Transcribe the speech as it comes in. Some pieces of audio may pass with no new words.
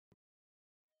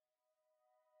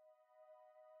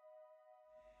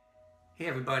Hey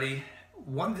everybody,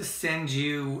 wanted to send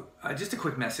you just a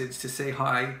quick message to say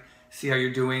hi, see how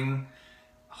you're doing.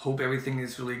 Hope everything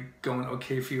is really going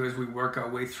okay for you as we work our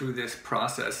way through this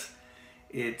process.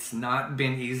 It's not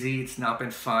been easy, it's not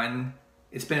been fun.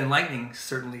 It's been enlightening,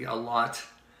 certainly a lot,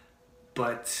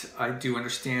 but I do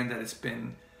understand that it's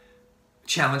been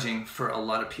challenging for a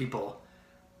lot of people.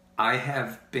 I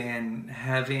have been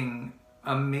having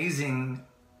amazing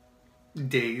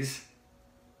days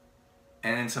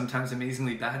and then sometimes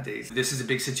amazingly bad days. This is a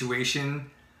big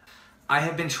situation. I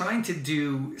have been trying to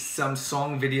do some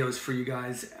song videos for you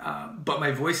guys, but my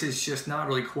voice is just not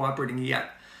really cooperating yet.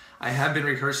 I have been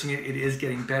rehearsing it, it is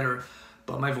getting better,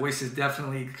 but my voice is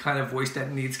definitely the kind of voice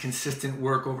that needs consistent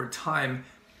work over time,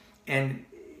 and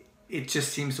it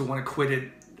just seems to want to quit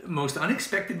at most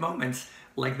unexpected moments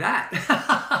like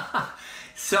that.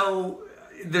 So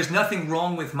there's nothing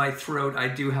wrong with my throat. I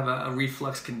do have a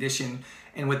reflux condition,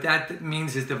 and what that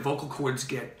means is the vocal cords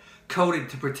get coated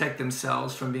to protect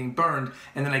themselves from being burned,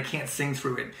 and then I can't sing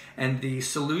through it. And the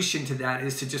solution to that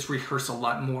is to just rehearse a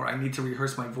lot more. I need to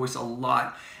rehearse my voice a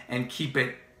lot and keep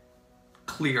it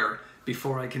clear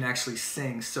before I can actually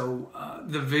sing. So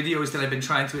the videos that I've been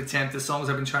trying to attempt, the songs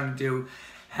I've been trying to do,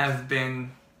 have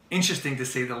been interesting to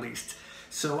say the least.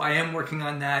 So I am working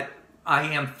on that. I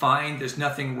am fine. There's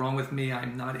nothing wrong with me.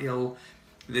 I'm not ill.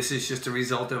 This is just a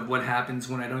result of what happens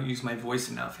when I don't use my voice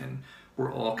enough, and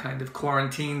we're all kind of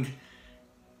quarantined.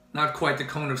 Not quite the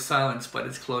cone of silence, but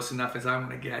it's close enough as I want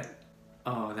to get.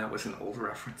 Oh, that was an old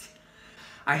reference.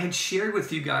 I had shared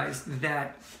with you guys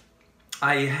that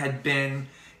I had been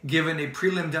given a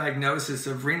prelim diagnosis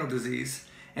of renal disease,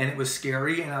 and it was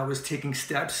scary, and I was taking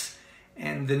steps,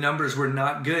 and the numbers were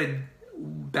not good.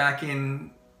 Back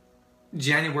in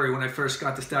January when I first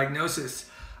got this diagnosis,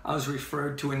 I was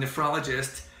referred to a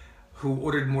nephrologist who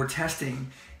ordered more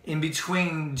testing. In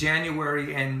between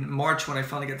January and March, when I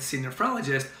finally got to see a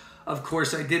nephrologist, of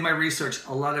course I did my research.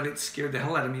 A lot of it scared the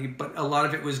hell out of me, but a lot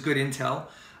of it was good intel.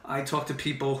 I talked to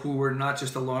people who were not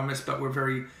just alarmists, but were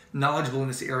very knowledgeable in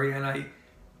this area, and I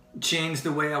changed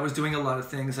the way I was doing a lot of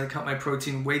things. I cut my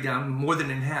protein way down, more than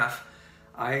in half.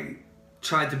 I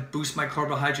tried to boost my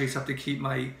carbohydrates up to keep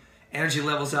my energy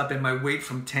levels up and my weight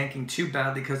from tanking too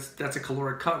badly, because that's a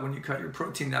caloric cut when you cut your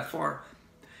protein that far.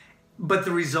 But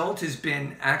the result has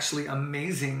been actually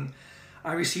amazing.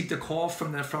 I received a call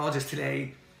from the nephrologist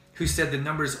today who said the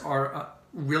numbers are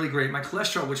really great. My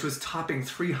cholesterol, which was topping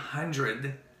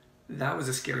 300, that was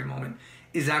a scary moment,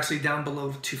 is actually down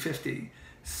below 250.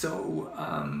 So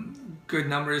good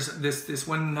numbers. This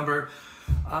one number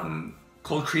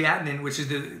called creatinine, which is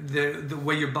the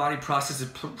way your body processes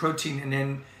protein and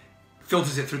then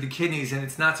filters it through the kidneys, and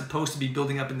it's not supposed to be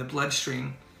building up in the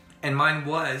bloodstream, and mine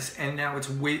was, and now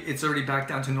it's already back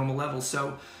down to normal levels.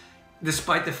 So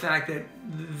despite the fact that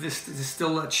this is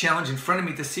still a challenge in front of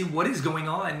me to see what is going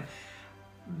on,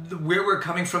 where we're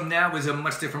coming from now is a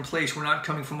much different place. We're not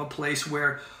coming from a place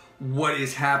where what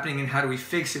is happening and how do we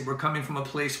fix it. We're coming from a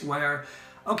place where,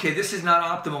 okay, this is not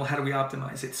optimal, how do we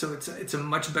optimize it? So it's a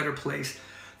much better place.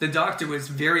 The doctor was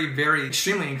very, very,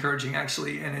 extremely encouraging,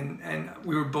 actually, and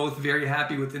we were both very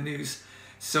happy with the news.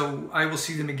 So I will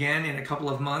see them again in a couple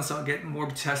of months. I'll get more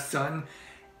tests done,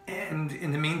 and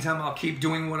in the meantime, I'll keep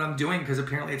doing what I'm doing because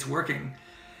apparently it's working.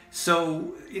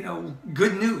 So, you know,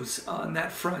 good news on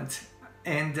that front,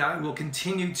 and I will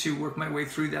continue to work my way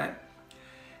through that,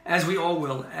 as we all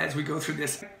will, as we go through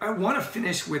this. I want to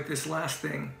finish with this last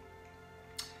thing.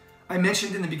 I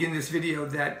mentioned in the beginning of this video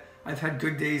that I've had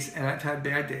good days and I've had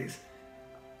bad days.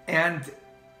 And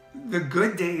the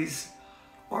good days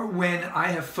are when I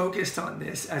have focused on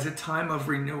this as a time of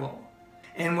renewal.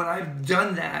 And when I've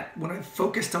done that, when I've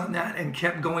focused on that and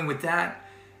kept going with that,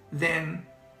 then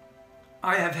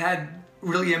I have had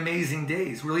really amazing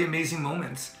days, really amazing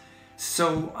moments.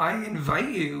 So I invite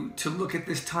you to look at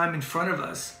this time in front of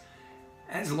us,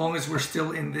 as long as we're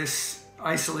still in this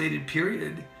isolated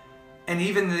period, and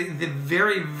even the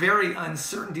very, very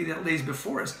uncertainty that lays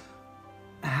before us,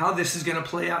 how this is going to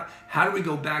play out. How do we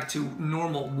go back to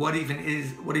normal? What even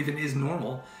is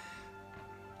normal?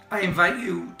 I invite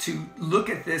you to look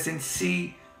at this and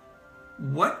see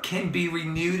what can be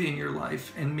renewed in your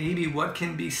life, and maybe what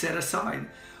can be set aside.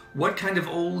 What kind of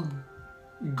old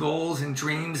goals and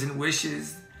dreams and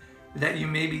wishes that you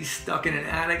may be stuck in an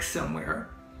attic somewhere,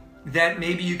 that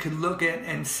maybe you could look at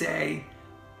and say,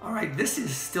 all right, this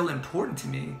is still important to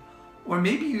me. Or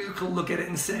maybe you could look at it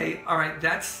and say, all right,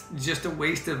 that's just a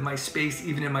waste of my space,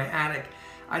 even in my attic.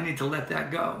 I need to let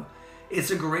that go. It's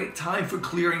a great time for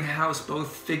clearing house, both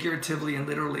figuratively and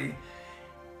literally.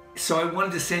 So I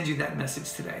wanted to send you that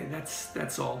message today.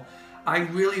 That's all. I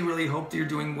really, really hope that you're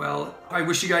doing well. I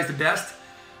wish you guys the best.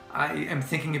 I am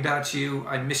thinking about you.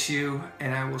 I miss you,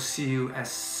 and I will see you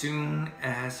as soon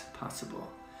as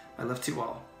possible. I love to you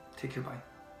all. Take care. Bye.